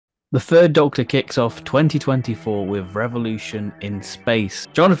The Third Doctor kicks off 2024 with Revolution in Space,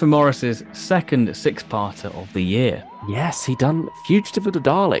 Jonathan Morris's second six-parter of the year. Yes, he done Fugitive of the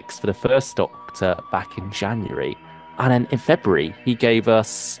Daleks for the first Doctor back in January. And then in February, he gave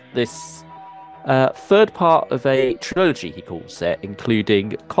us this third part of a trilogy, he calls it,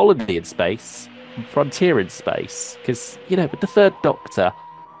 including Colony in Space and Frontier in Space. Because, with the third Doctor,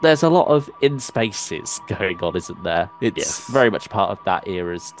 there's a lot of in spaces going on, isn't there? It's Yes. very much part of that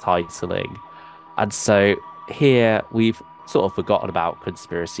era's titling. And so here we've sort of forgotten about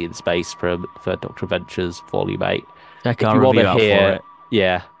Conspiracy in Space from Third Doctor Adventures Volume 8. Check If our you want to review out for hear, it.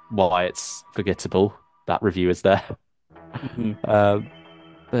 yeah, why it's forgettable, that review is there. Mhm. Um,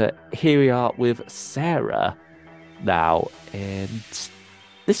 but here we are with Sarah now, and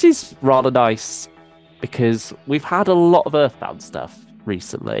this is rather nice because we've had a lot of Earthbound stuff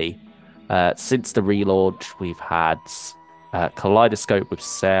recently. Since the relaunch, we've had Kaleidoscope with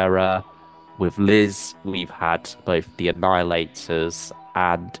Sarah. With Liz, we've had both the Annihilators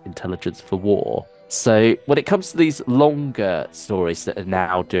and Intelligence for War. So when it comes to these longer stories that are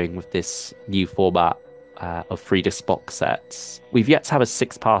now doing with this new format of 3 disc box sets, we've yet to have a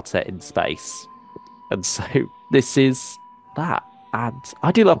six-parter in space. And so this is that. And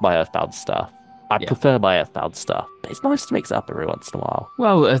I do love my Earthbound stuff. I Yeah. prefer my Earthbound stuff, but it's nice to mix it up every once in a while.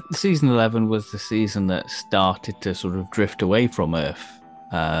 Well, season 11 was the season that started to sort of drift away from Earth.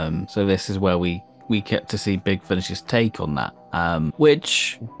 So this is where we get to see Big Finish's take on that,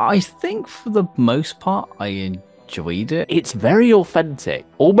 which I think for the most part I enjoyed it. It's very authentic,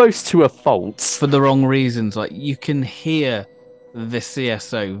 almost to a fault. For the wrong reasons. Like you can hear the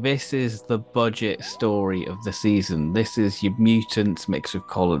CSO. This is the budget story of the season. This is your mutants mixed with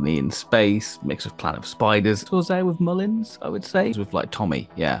Colony in Space, mixed with Planet of Spiders. It was there with Mullins, I would say. It was with like Tommy,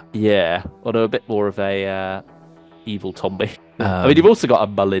 yeah. Yeah, although a bit more of a evil Tommy. I mean, you've Um, also got a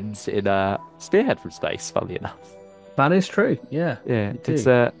Mullins in Spearhead from Space, funnily enough. that is true. Yeah, Yeah, you it's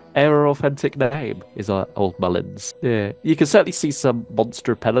do. a era authentic name is old Mullins. Yeah, you can certainly see some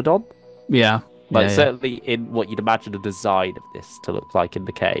monster Peladon, Yeah, like yeah. certainly in what you'd imagine the design of this to look like in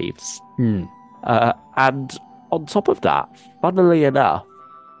the caves. Hmm. And on top of that, funnily enough,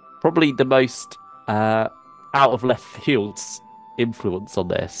 probably the most out of left field's influence on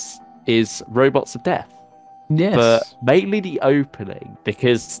this is Robots of Death, but Yes. mainly the opening,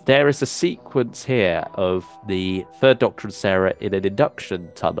 because there is a sequence here of the third Doctor and Sarah in an induction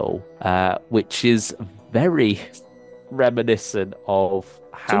tunnel, which is very reminiscent of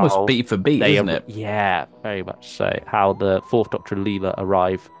It's almost how beat for beat, they isn't are, it? yeah, very much so. How the fourth Doctor and Leela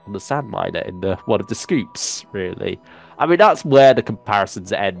arrive on the sand miner in the one of the scoops, really. I mean, that's where the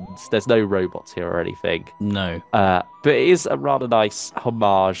comparisons end. There's no robots here or anything. No. But it is a rather nice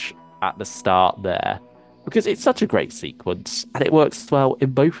homage at the start there because it's such a great sequence and it works well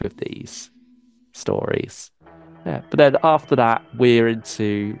in both of these stories. Yeah, but then after that, we're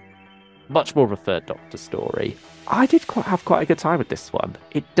into much more of a third Doctor story. I did have quite a good time with this one.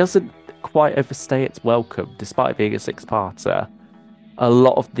 It doesn't quite overstay its welcome, despite being a six-parter. A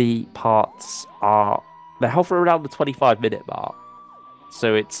lot of the parts they hover around the 25-minute mark,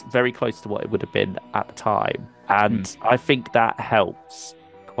 so it's very close to what it would have been at the time. Hmm. And I think that helps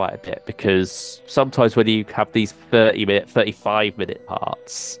quite a bit because sometimes when you have these 30-minute, 35-minute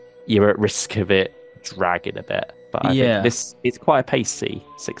parts, you're at risk of it dragging a bit. But I think Yeah. this is quite a pacey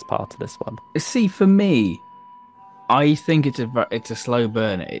six-part to this one. See, for me, I think it's a slow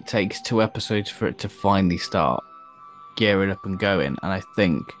burner. It takes two episodes for it to finally start gearing up and going. And I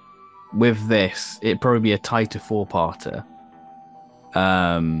think with this, it'd probably be a tighter four-parter.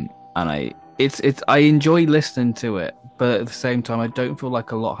 And I enjoy listening to it, but at the same time, I don't feel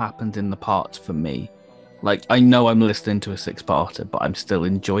like a lot happens in the parts for me. Like I know I'm listening to a six-parter, but I'm still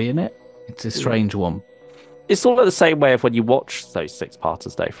enjoying it. It's a Yeah. strange one. It's all the same way of when you watch those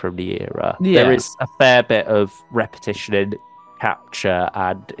six-parters though from the era. There Yeah, is a fair bit of repetition in capture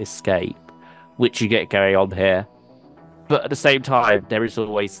and escape, which you get going on here. But at the same time, there is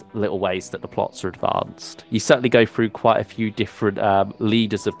always little ways that the plots are advanced. You certainly go through quite a few different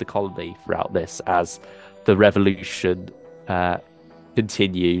leaders of the colony throughout this as the revolution uh,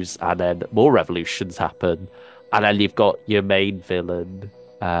 continues, and then more revolutions happen. And then you've got your main villain,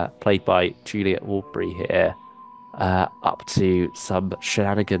 played by Juliet Aubrey here, up to some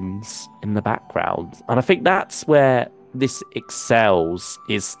shenanigans in the background. And I think that's where this excels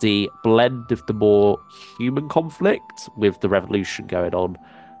is the blend of the more human conflict with the revolution going on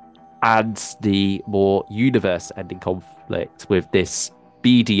and the more universe ending conflict with this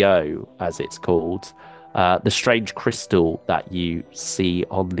BDO, as it's called, the strange crystal that you see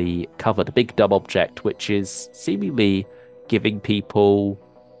on the cover, the big dumb object, which is seemingly giving people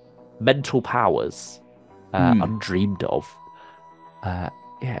mental powers Hmm. undreamed of. Uh,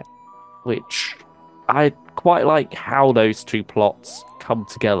 yeah, which I quite like how those two plots come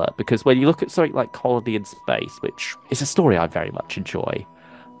together because when you look at something like Colony in Space, which is a story I very much enjoy,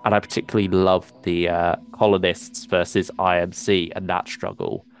 and I particularly love the colonists versus IMC and that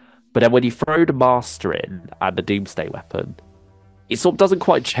struggle. But then when you throw the Master in and the Doomsday Weapon, it sort of doesn't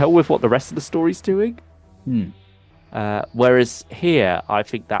quite gel with what the rest of the story's doing. Hmm. Whereas here, I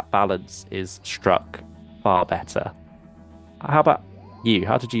think that balance is struck far better. How about you?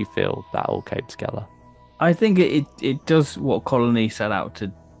 How did you feel that all came together? I think it does what Colony set out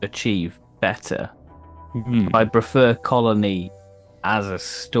to achieve better. I Hmm. prefer Colony as a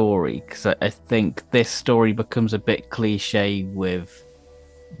story because I think this story becomes a bit cliche with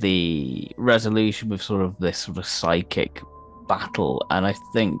the resolution with sort of this sort of psychic battle, and I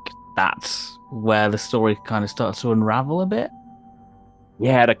think that's where the story kind of starts to unravel a bit.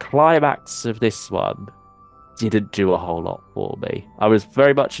 Yeah, the climax of this one didn't do a whole lot for me. I was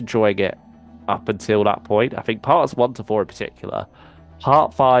very much enjoying it up until that point. I think parts one to four in particular.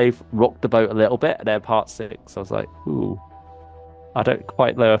 Part five rocked the boat a little bit, and then part six, I was like, ooh, I don't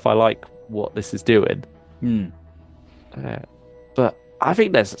quite know if I like what this is doing. Hmm. Uh, but I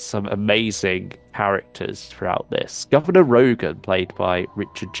think there's some amazing characters throughout this. Governor Rogan, played by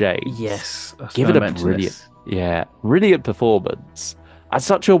Richard James, Yes, I was going given to a mention brilliant, this. yeah, brilliant performance and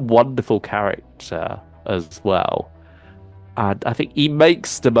such a wonderful character as well. And I think he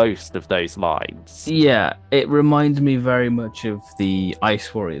makes the most of those lines. Yeah, it reminds me very much of the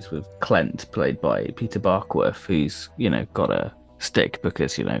Ice Warriors with Clent, played by Peter Barkworth, who's, got a stick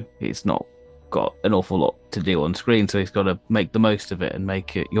because, he's not got an awful lot to do on screen, so he's got to make the most of it and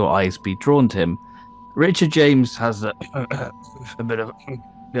make it, your eyes be drawn to him. Richard James has a bit of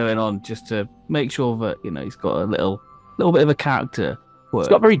going on just to make sure that, he's got a little bit of a character He's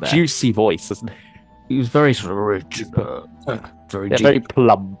got a work very there. juicy voice, doesn't he? He was very sort of rich, very Yeah, very deep.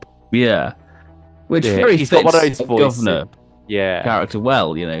 plump. Yeah, which Yeah, very he's got one of fits those a voices. governor Yeah, character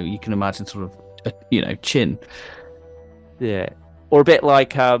well. You can imagine sort of, chin. yeah. Or a bit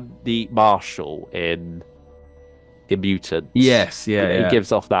like the Marshal in Mutants. Yes, yeah, He yeah.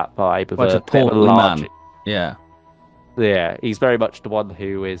 gives off that vibe of Quite a a bit of a portly large. man. Yeah. Yeah, he's very much the one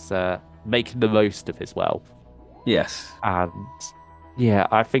who is making the most of his wealth. Yes. And yeah,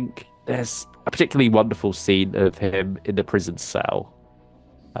 I think there's a particularly wonderful scene of him in the prison cell,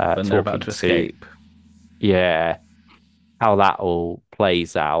 When they're about talking to to, escape. yeah, how that all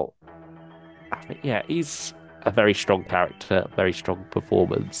plays out. I think, yeah, he's a very strong character, very strong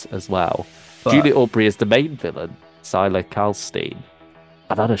performance as well. But Juliet Aubrey is the main villain, Sila Kalstein,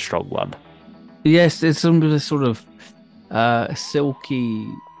 another strong one. yes, it's some of this sort of silky,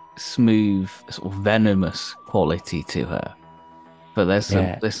 smooth, sort of venomous quality to her. But there's some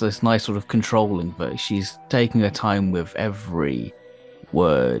Yeah, this nice sort of controlling, but she's taking her time with every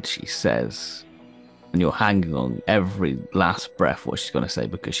word she says. And you're hanging on every last breath what she's going to say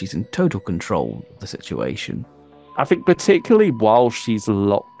because she's in total control of the situation. I think particularly while she's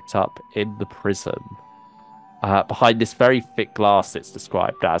locked up in the prison, behind this very thick glass it's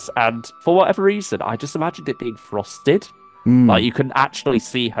described as. And for whatever reason, I just imagined it being frosted. Like Mm. you can actually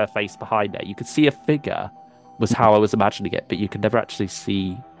see her face behind it. You could see a figure, was how I was imagining it, but you could never actually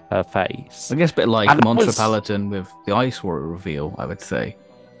see her face. I guess a bit like And that Montra was, Paladin with the Ice Warrior reveal, I would say.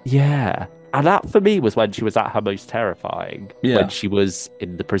 yeah. And that for me was when she was at her most terrifying, when Yeah. she was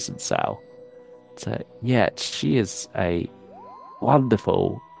in the prison cell. So, yeah, she is a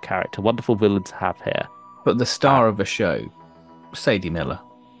wonderful character, wonderful villain to have here. But the And star of the show, Sadie Miller.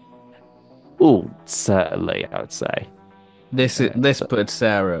 oh, certainly, I would say. This But puts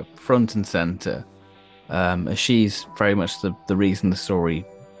Sarah front and center. As she's very much the reason the story,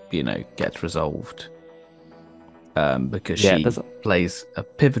 gets resolved. Because yeah, she plays a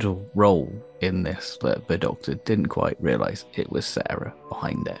pivotal role in this that the Doctor didn't quite realize it was Sarah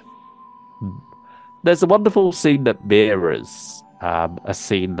behind it. there's a wonderful scene that mirrors a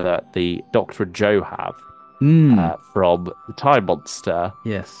scene that the Doctor and Joe have Hmm. from the Time Monster.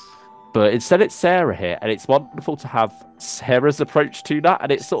 Yes. But instead, it's Sarah here, and it's wonderful to have Sarah's approach to that,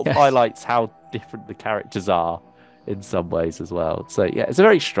 and it sort of Yes. highlights how different the characters are in some ways as well. So yeah, it's a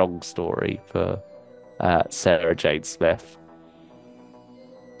very strong story for Sarah Jane Smith.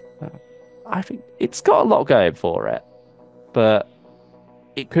 Uh, I think it's got a lot going for it, but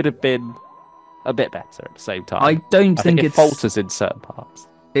it could have been a bit better at the same I time. don't I think think it it's falters in certain parts.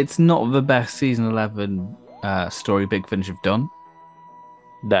 it's not the best season 11 story Big Finish have done,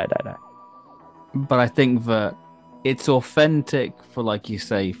 No, no, no. but I think that it's authentic for, like you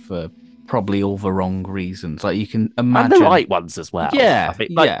say, for probably all the wrong reasons. Like you can And the imagine. right ones as well. I Yeah, think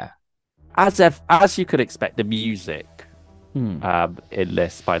like yeah. as you could expect, the music Hmm. in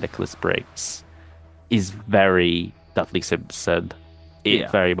this by Nicholas Briggs is very Dudley Simpson. It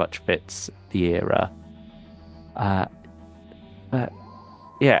Yeah. very much fits the era. Uh, but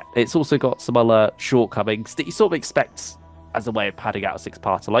yeah, it's also got some other shortcomings that you sort of expect as a way of padding out a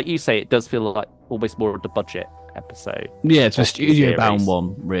six-parter. Like you say, it does feel like almost more of the budget episode Yeah, it's a of the studio bound series.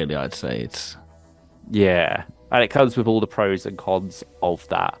 one, really, I'd say. It's Yeah, and it comes with all the pros and cons of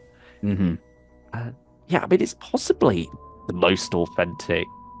that. hmm Uh, yeah, I mean, it's possibly the most authentic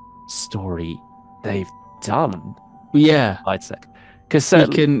story they've done, Yeah. I'd say. Because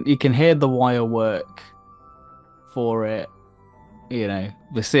You can hear the wire work for it.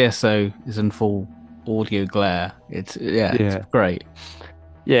 The CSO is in full audio glare. It's yeah, great.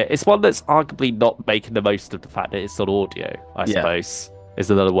 yeah, it's one that's arguably not making the most of the fact that it's on audio, I Yeah. suppose, is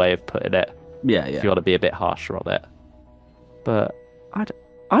another way of putting it, Yeah, if yeah. you want to be a bit harsher on it. But I, d-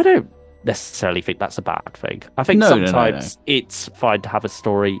 I don't necessarily think that's a bad thing. I think No, no, no, no. sometimes it's fine to have a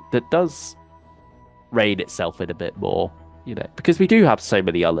story that does rein itself in a bit more, because we do have so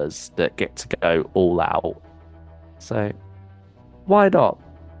many others that get to go all out. So why not,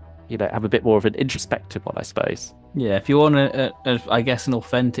 have a bit more of an introspective one, I suppose. Yeah, if you want I guess, an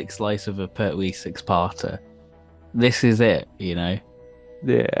authentic slice of a Pertwee six-parter, this is it. Yeah.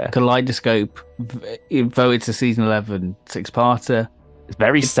 Kaleidoscope, though it's a season 11 six-parter, It's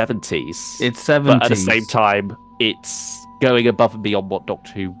very it's 70s, it's but at the same 70s. time, it's going above and beyond what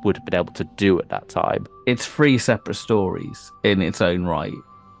Doctor Who would have been able to do at that time. It's three separate stories in its own right.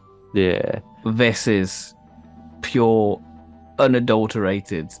 Yeah. This is pure,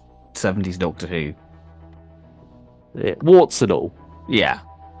 unadulterated 70s Doctor Who. Yeah. Warts and all. Yeah.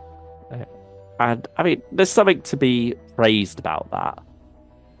 Yeah. And I mean, there's something to be praised about that.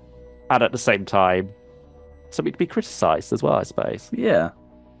 And at the same time, something to be criticized as well, I suppose. Yeah.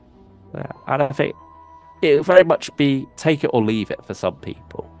 Yeah. And I think it'll very much be take it or leave it for some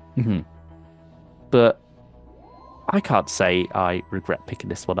people. hmm But I can't say I regret picking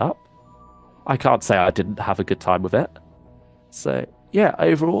this one up. I can't say I didn't have a good time with it. So, yeah,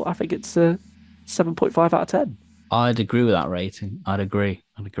 overall, I think it's a 7.5 out of 10. I'd agree with that rating. I'd agree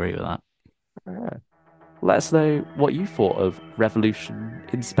with that. Yeah. Let us know what you thought of Revolution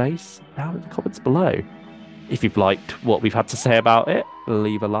in Space down in the comments below. If you've liked what we've had to say about it,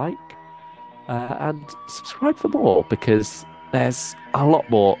 leave a like and subscribe for more because there's a lot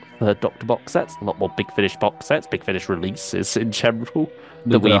more Third Doctor box sets, a lot more Big Finish box sets, Big Finish releases in general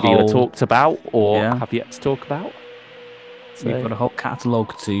that We've got a we've either whole talked about or yeah, have yet to talk about. we've So, got a whole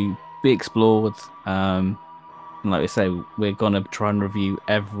catalogue to be explored. And like we say, we're gonna try and review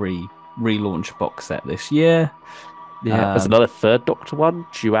every relaunch box set this year. yeah, there's Um, another Third Doctor one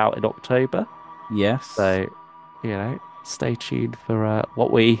due out in October. yes. So, stay tuned for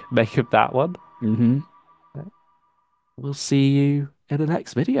what we make of that one. We'll see you in the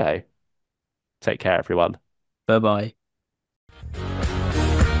next video. Take care, everyone. Bye bye.